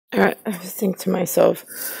I think to myself,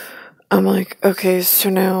 I'm like, okay, so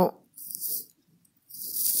now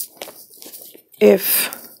if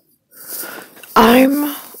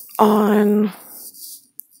I'm on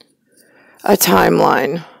a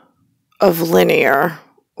timeline of linear,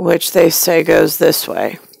 which they say goes this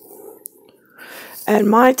way, and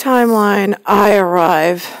my timeline, I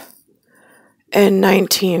arrive in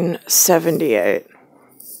 1978.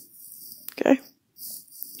 Okay,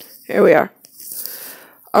 here we are.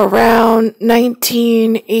 Around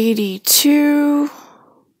 1982,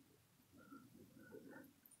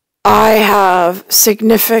 I have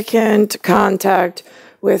significant contact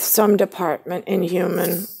with some department in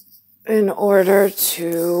human in order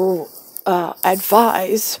to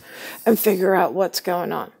advise and figure out what's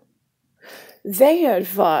going on. They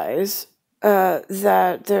advise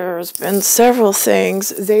that there's been several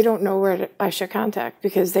things they don't know where I should contact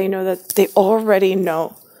because they know that they already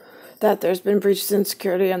know that there's been breaches in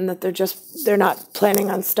security and that they're not planning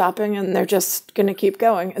on stopping and they're just going to keep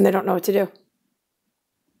going and they don't know what to do.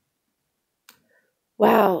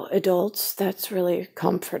 Wow, adults, that's really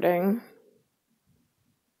comforting.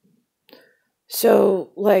 So,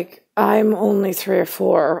 like, I'm only 3 or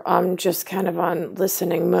 4. I'm just kind of on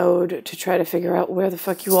listening mode to try to figure out where the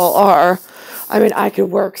fuck you all are. I mean, I could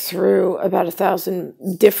work through about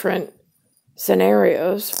 1,000 different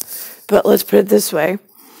scenarios, but let's put it this way.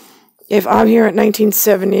 If I'm here at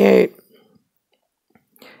 1978,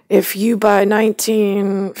 if you by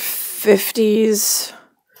 1950s,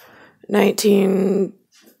 19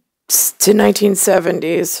 to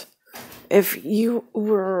 1970s, if you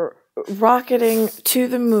were rocketing to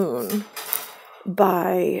the moon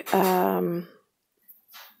by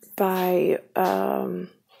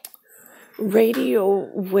radio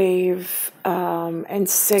wave and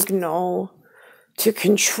signal to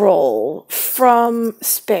control from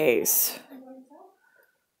space,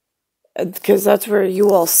 because that's where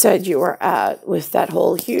you all said you were at with that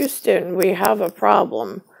whole Houston, we have a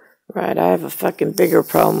problem. Right, I have a fucking bigger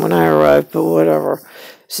problem when I arrived, but whatever.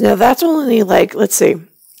 So now that's only like, let's see,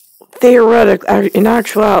 theoretically, in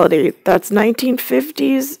actuality, that's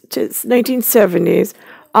 1950s to 1970s.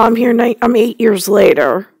 I'm here, I'm 8 years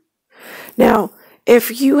later. Now,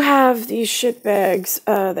 if you have these shitbags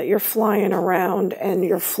that you're flying around and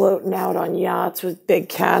you're floating out on yachts with big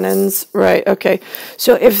cannons, right, okay.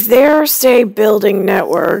 So if they're, say, building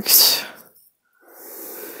networks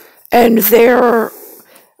and they're,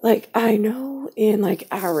 like, I know in, like,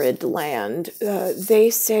 arid land, they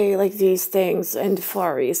say, like, these things, and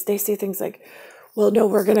Far East, they say things like, well, no,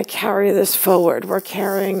 we're going to carry this forward. We're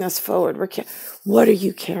carrying this forward. What are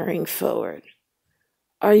you carrying forward?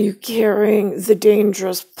 Are you carrying the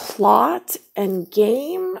dangerous plot and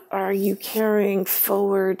game? Are you carrying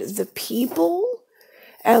forward the people?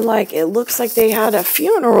 And, like, it looks like they had a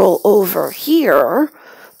funeral over here,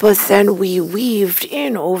 but then we weaved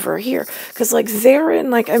in over here. Because, like, they're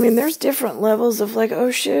in, like, I mean, there's different levels of, like,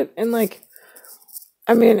 oh, shit. And, like,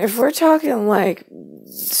 I mean, if we're talking, like,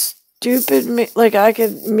 stupid, like, I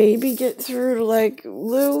could maybe get through to, like,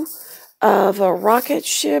 Lou of a rocket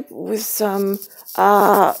ship with some,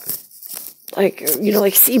 like, you know,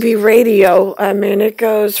 like CB radio. I mean, it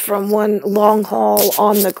goes from one long haul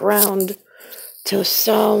on the ground to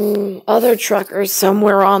some other truckers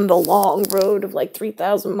somewhere on the long road of like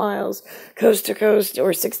 3,000 miles, coast to coast,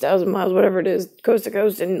 or 6,000 miles, whatever it is, coast to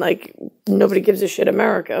coast, and like nobody gives a shit,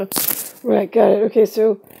 America. Right, got it. Okay,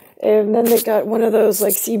 so, and then they got one of those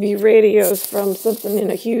like CB radios from something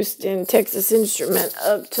in a Houston, Texas Instrument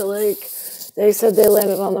up to like, they said they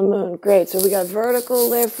landed on the moon. Great, so we got vertical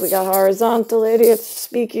lift, we got horizontal idiots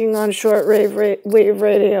speaking on short wave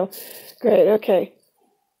radio. Great, okay.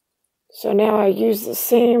 So now I use the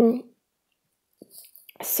same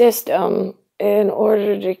system in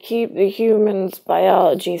order to keep the human's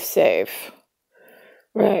biology safe.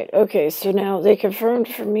 Right, okay, so now they confirmed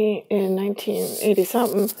for me in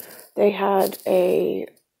 1980-something, they had a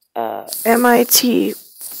MIT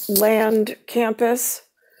land campus,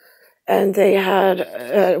 and they had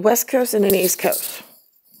a West Coast and an East Coast.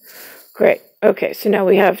 Great, okay, so now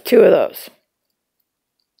we have 2 of those.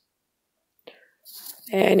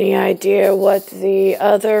 Any idea what the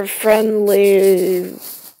other friendly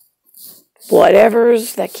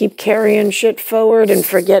whatevers that keep carrying shit forward and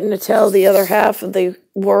forgetting to tell the other half of the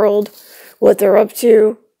world what they're up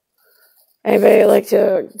to? Anybody like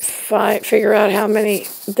to figure out how many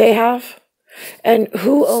they have? And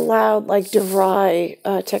who allowed, like,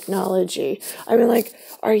 DeVry technology? I mean, like,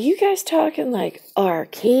 are you guys talking, like,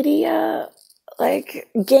 Arcadia, like,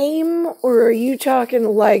 game? Or are you talking,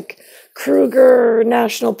 like, Kruger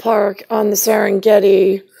National Park on the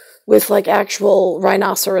Serengeti with like actual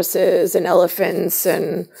rhinoceroses and elephants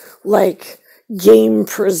and like game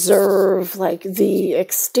preserve, like the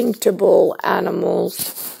extinctable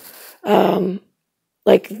animals,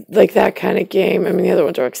 like that kind of game. I mean, the other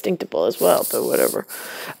ones are extinctable as well, but whatever.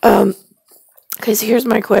 Because here's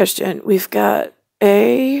my question: we've got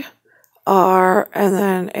A, R, and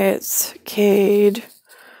then it's Cade.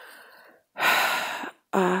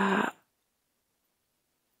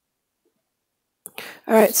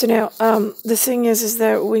 All right, so now the thing is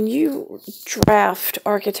that when you draft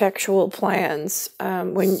architectural plans,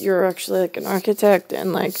 when you're actually like an architect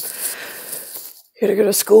and like you gotta go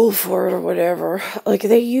to school for it or whatever, like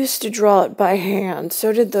they used to draw it by hand.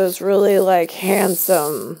 So did those really like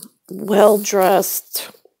handsome,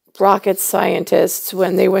 well-dressed rocket scientists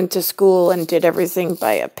when they went to school and did everything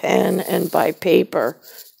by a pen and by paper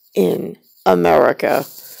in America.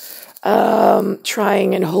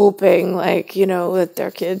 Trying and hoping, like, you know, with their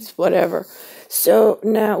kids, whatever. So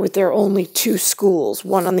now with their only two schools,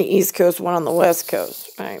 one on the East Coast, one on the West Coast,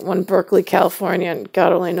 right? One Berkeley, California, and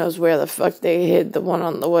God only knows where the fuck they hid the one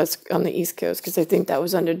on the East Coast, because I think that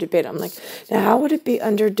was under debate. I'm like, now how would it be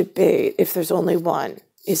under debate if there's only one?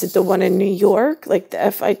 Is it the one in New York, like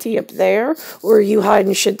the FIT up there, or are you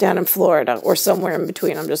hiding shit down in Florida or somewhere in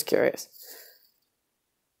between? I'm just curious.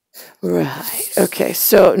 Right. Okay.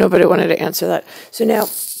 So nobody wanted to answer that. So now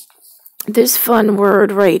this fun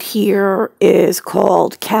word right here is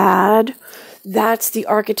called CAD. That's the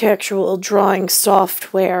architectural drawing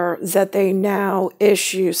software that they now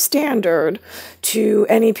issue standard to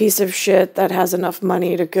any piece of shit that has enough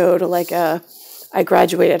money to go to like I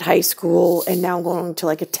graduated high school and now I'm going to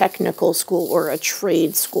like a technical school or a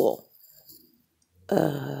trade school.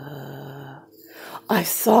 I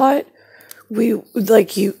thought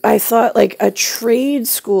like a trade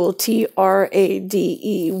school,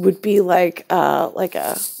 TRADE, would be like a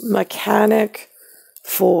mechanic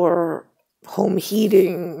for home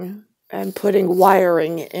heating and putting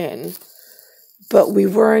wiring in. But we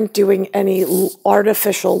weren't doing any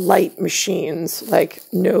artificial light machines, like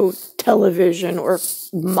no television or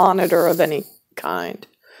monitor of any kind.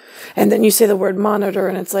 And then you say the word monitor,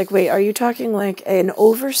 and it's like, wait, are you talking like an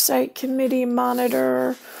oversight committee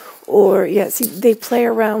monitor? Or, yeah, see, they play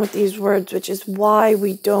around with these words, which is why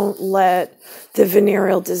we don't let the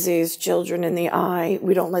venereal disease children in the eye,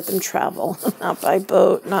 we don't let them travel, not by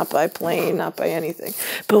boat, not by plane, not by anything.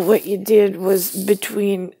 But what you did was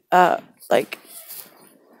between,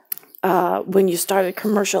 when you started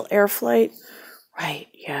commercial air flight, right,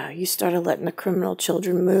 yeah, you started letting the criminal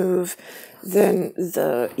children move. Then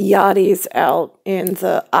the yachties out in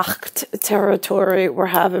the Acht territory were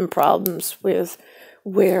having problems with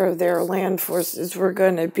where their land forces were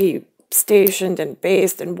going to be stationed and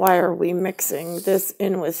based, and why are we mixing this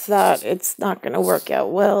in with that? It's not going to work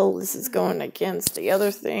out well. This is going against the other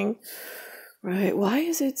thing. Right, why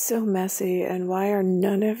is it so messy, and why are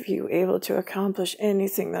none of you able to accomplish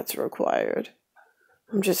anything that's required?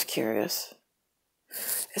 I'm just curious.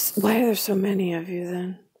 Why are there so many of you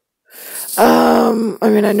then? I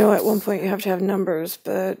mean, I know at one point you have to have numbers,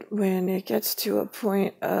 but when it gets to a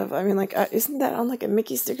point of, I mean, like, isn't that on like a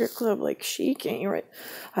Mickey Sticker Club, like Chic, ain't you right?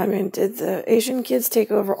 I mean, did the Asian kids take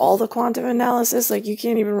over all the quantum analysis? Like, you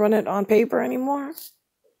can't even run it on paper anymore?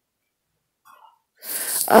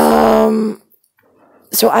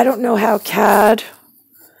 So I don't know how CAD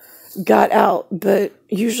got out, but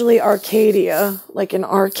usually Arcadia, like an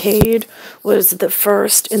arcade, was the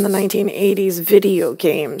first in the 1980s video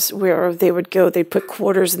games where they'd put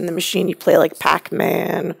quarters in the machine, you play like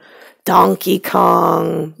Pac-Man, Donkey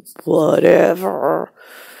Kong, whatever.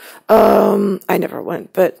 I never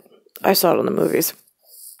went, but I saw it on the movies.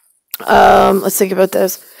 Let's think about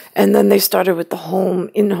this. And then they started with the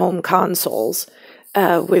in-home consoles,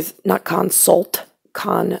 with not consoles,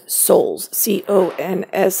 CONSOLES,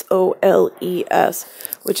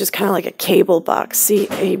 which is kind of like a cable box,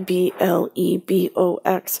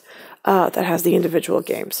 CABLEBOX, that has the individual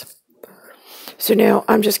games. So now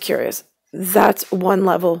I'm just curious. That's one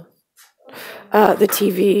level. The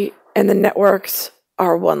TV and the networks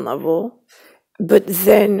are one level. But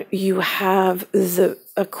then you have the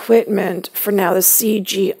equipment for now, the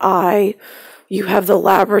CGI. You have the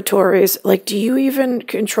laboratories. Like, do you even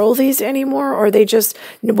control these anymore? Or are they just,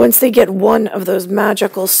 once they get one of those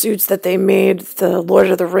magical suits that they made the Lord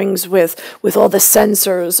of the Rings with all the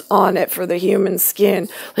sensors on it for the human skin,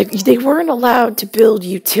 like, they weren't allowed to build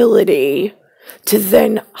utility to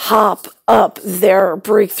then hop up their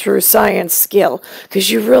breakthrough science skill, because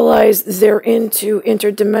you realize they're into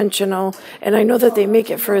interdimensional, and I know that they make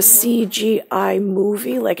it for a CGI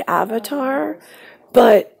movie like Avatar,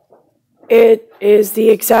 but it is the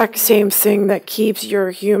exact same thing that keeps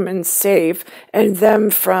your humans safe and them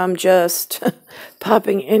from just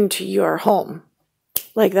popping into your home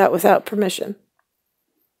like that without permission.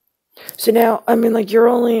 So now, I mean, like, you're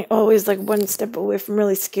only always like one step away from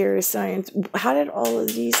really scary science. How did all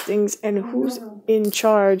of these things, and who's in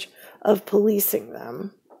charge of policing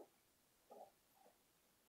them?